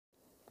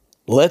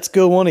Let's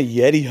go on a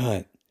Yeti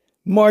hunt.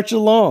 March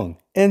along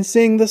and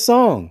sing the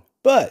song.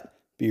 But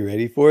be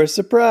ready for a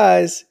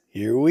surprise.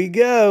 Here we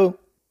go.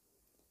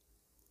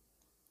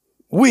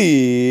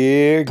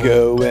 We're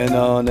going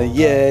on a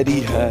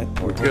Yeti hunt.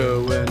 We're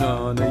going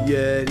on a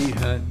Yeti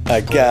hunt.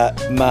 I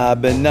got my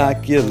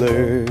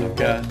binoculars.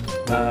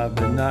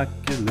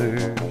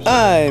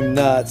 I'm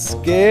not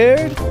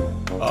scared.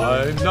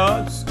 I'm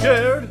not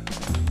scared.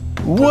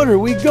 What are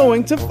we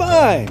going to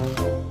find?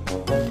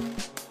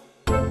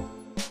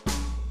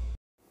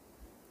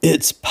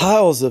 It's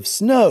piles of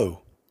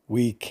snow.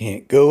 We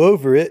can't go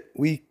over it.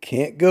 We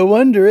can't go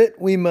under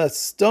it. We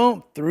must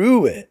stomp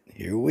through it.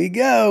 Here we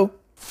go.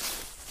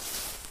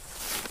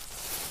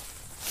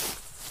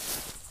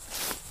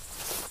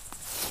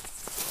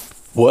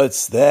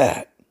 What's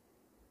that?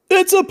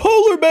 It's a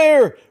polar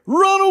bear!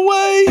 Run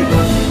away!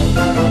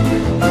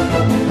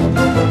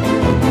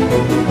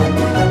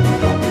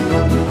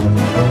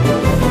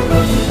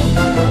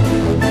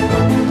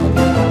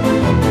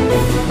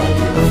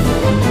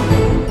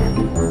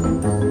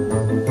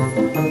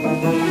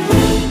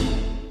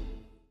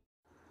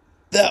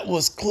 That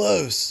was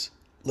close.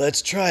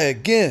 Let's try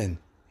again.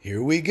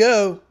 Here we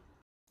go.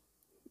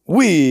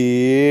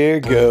 We're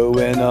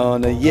going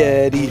on a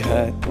Yeti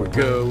hunt. We're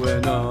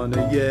going on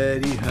a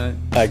Yeti hunt.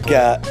 I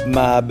got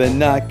my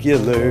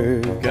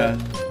binoculars.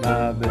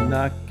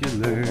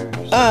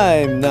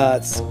 I'm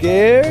not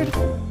scared.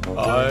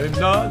 I'm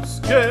not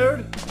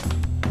scared.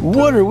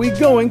 What are we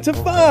going to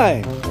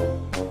find?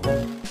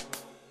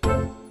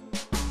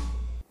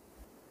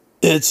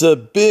 It's a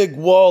big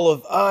wall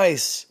of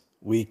ice.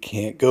 We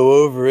can't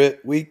go over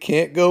it. We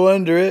can't go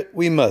under it.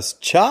 We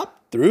must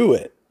chop through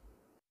it.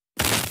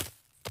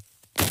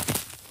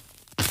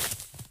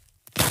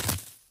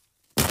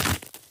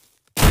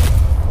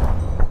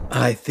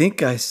 I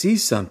think I see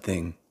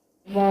something.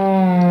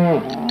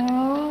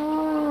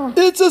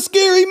 It's a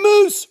scary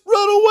moose!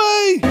 Run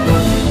away!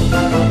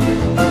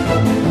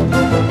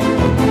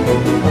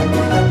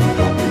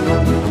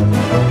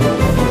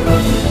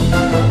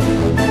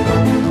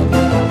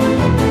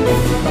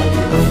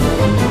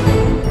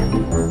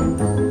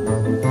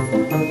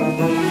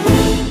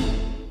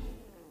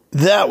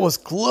 That was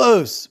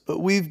close, but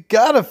we've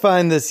got to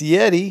find this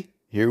Yeti.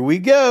 Here we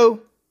go.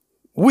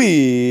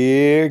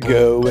 We're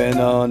going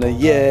on a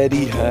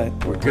Yeti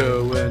hunt. We're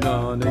going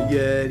on a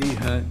Yeti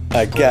hunt.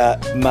 I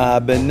got my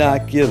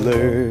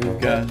binoculars.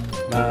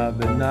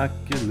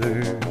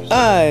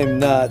 I'm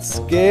not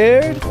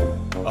scared.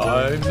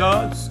 I'm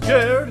not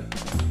scared.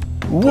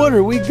 What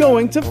are we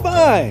going to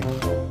find?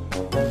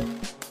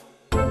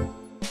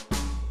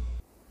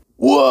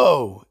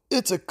 Whoa!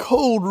 It's a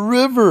cold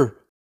river.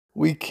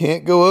 We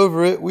can't go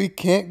over it. We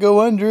can't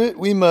go under it.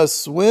 We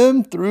must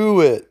swim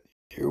through it.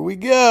 Here we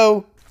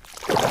go.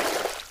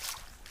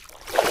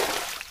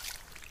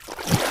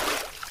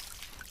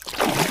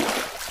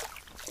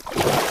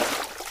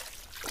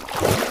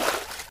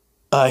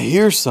 I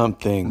hear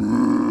something.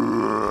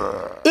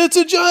 It's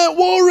a giant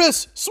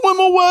walrus! Swim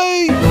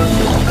away!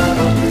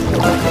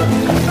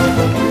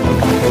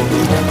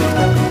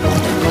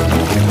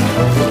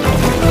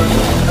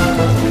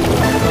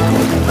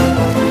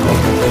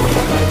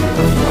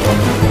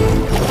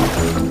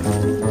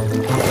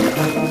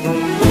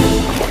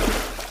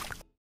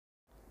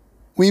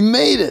 We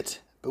made it,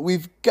 but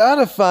we've got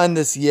to find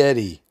this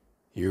Yeti.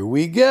 Here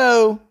we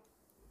go.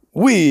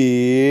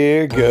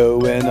 We're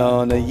going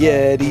on a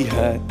Yeti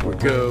hunt. We're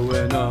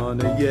going on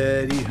a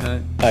Yeti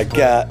hunt. I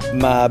got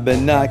my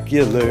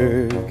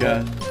binoculars.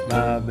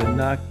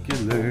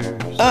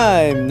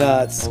 I'm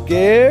not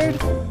scared.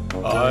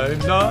 I'm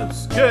not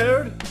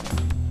scared.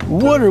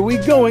 What are we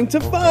going to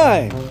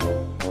find?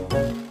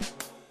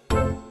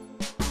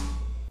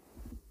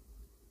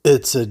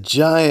 It's a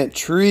giant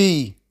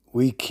tree.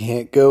 We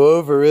can't go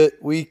over it.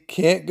 We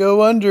can't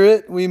go under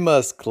it. We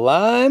must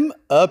climb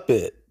up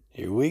it.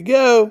 Here we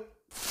go.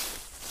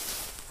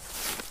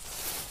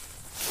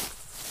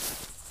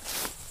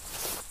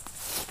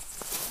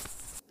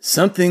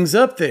 Something's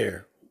up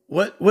there.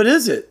 What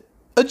is it?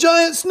 A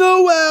giant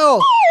snow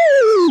owl!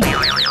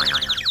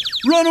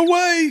 Run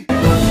away!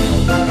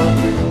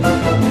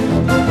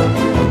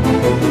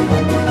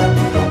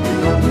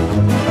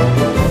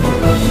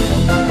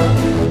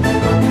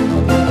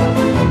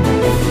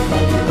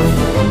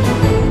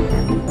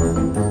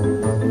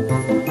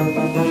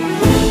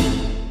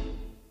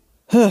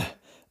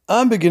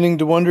 I'm beginning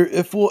to wonder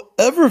if we'll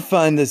ever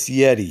find this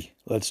Yeti.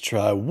 Let's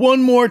try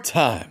one more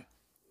time.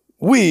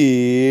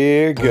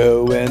 We're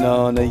going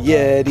on a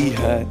Yeti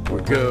hunt.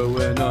 We're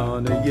going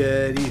on a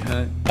Yeti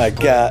hunt. I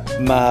got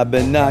my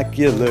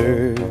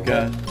binoculars.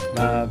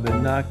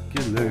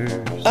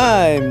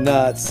 I'm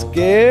not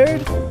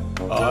scared.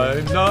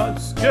 I'm not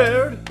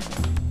scared.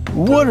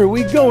 What are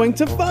we going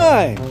to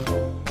find?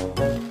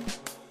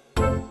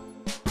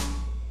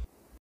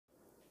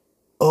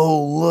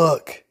 Oh,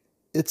 look.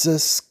 It's a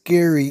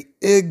scary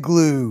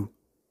igloo.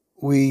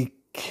 We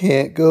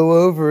can't go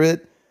over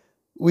it.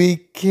 We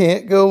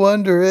can't go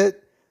under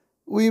it.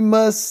 We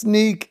must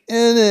sneak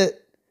in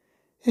it.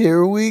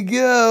 Here we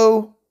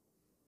go.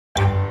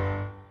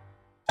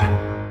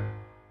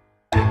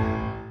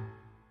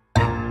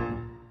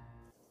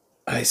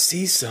 I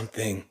see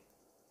something.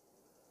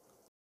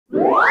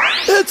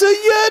 It's a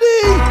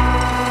Yeti!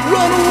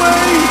 Run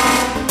away!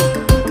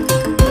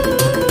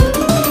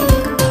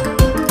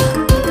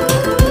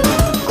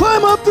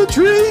 Climb up the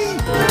tree!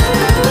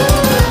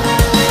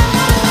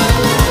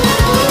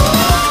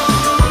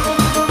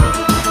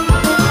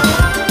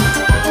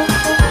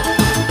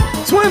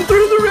 Swim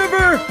through the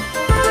river!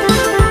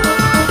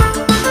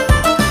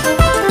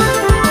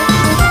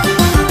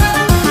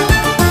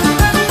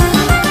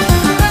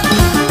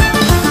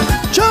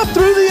 Chop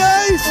through the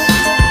ice!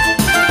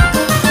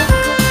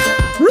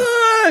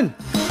 Run!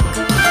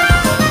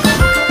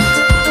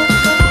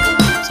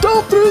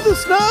 Stomp through the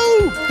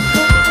snow!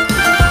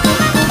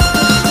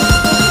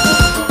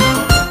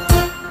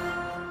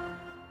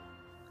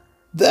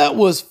 That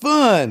was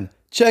fun!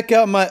 Check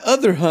out my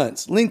other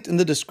hunts linked in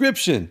the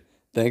description.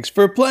 Thanks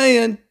for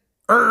playing!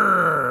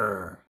 Arr!